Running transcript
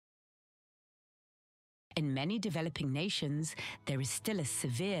In many developing nations, there is still a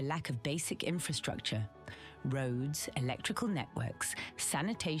severe lack of basic infrastructure: roads, electrical networks,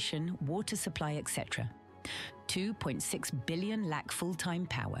 sanitation, water supply, etc. 2.6 billion lack full-time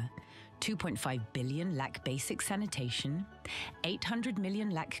power, 2.5 billion lack basic sanitation, 800 million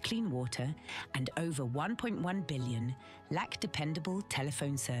lack clean water, and over 1.1 billion lack dependable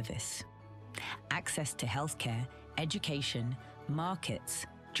telephone service. Access to healthcare, education, markets,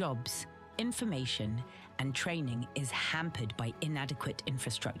 jobs, information, and training is hampered by inadequate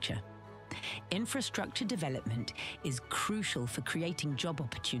infrastructure. Infrastructure development is crucial for creating job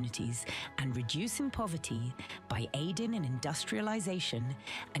opportunities and reducing poverty by aiding in industrialization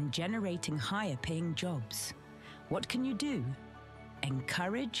and generating higher-paying jobs. What can you do?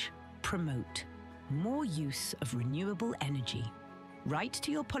 Encourage, promote more use of renewable energy. Write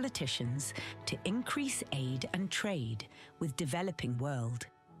to your politicians to increase aid and trade with developing world.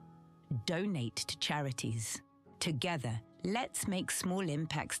 Donate to charities. Together, let's make small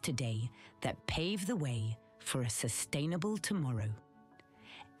impacts today that pave the way for a sustainable tomorrow.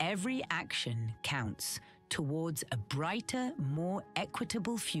 Every action counts towards a brighter, more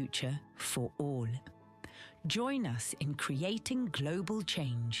equitable future for all. Join us in creating global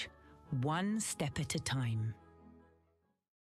change, one step at a time.